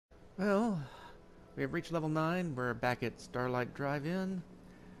Well, we have reached level 9. We're back at Starlight Drive-In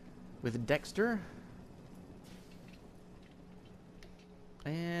with Dexter.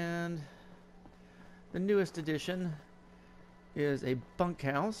 And the newest addition is a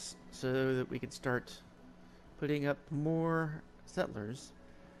bunkhouse so that we can start putting up more settlers.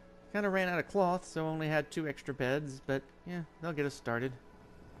 Kind of ran out of cloth, so only had 2 extra beds, but yeah, they'll get us started.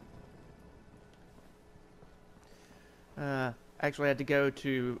 Actually, I had to go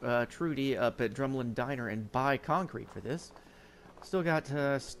to Trudy up at Drumlin Diner and buy concrete for this. Still got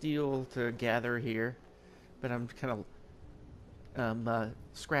steel to gather here, but I'm kind of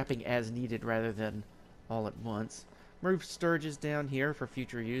scrapping as needed rather than all at once. Move Sturgis down here for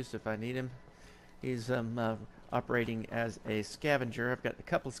future use if I need him. He's operating as a scavenger. I've got a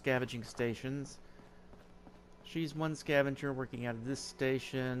couple scavenging stations. She's one scavenger working out of this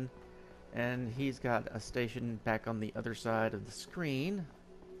station, and he's got a station back on the other side of the screen.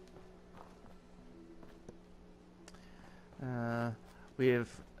 We have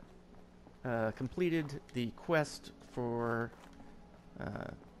completed the quest for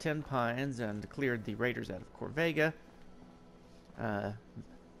 10 Pines and cleared the raiders out of Corvega.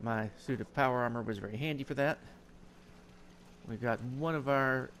 My suit of power armor was very handy for that. We've got one of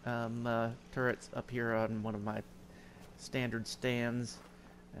our turrets up here on one of my standard stands,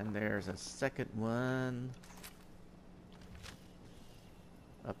 and there's a second one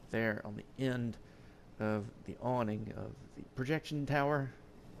up there on the end of the awning of the projection tower.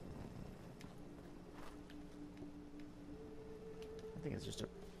 I think it's just a...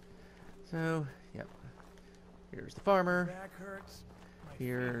 So, yep. Here's the farmer. Back hurts.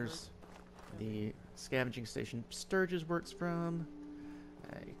 Here's the scavenging station Sturgis works from.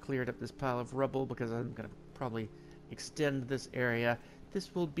 I cleared up this pile of rubble because I'm going to probably extend this area.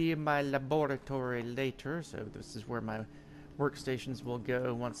 This will be my laboratory later, so this is where my workstations will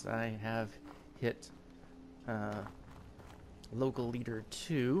go once I have hit local leader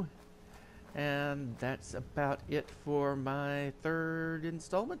 2. And that's about it for my 3rd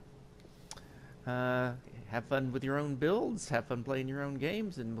installment. Have fun with your own builds, have fun playing your own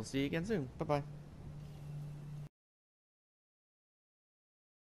games, and we'll see you again soon. Bye-bye.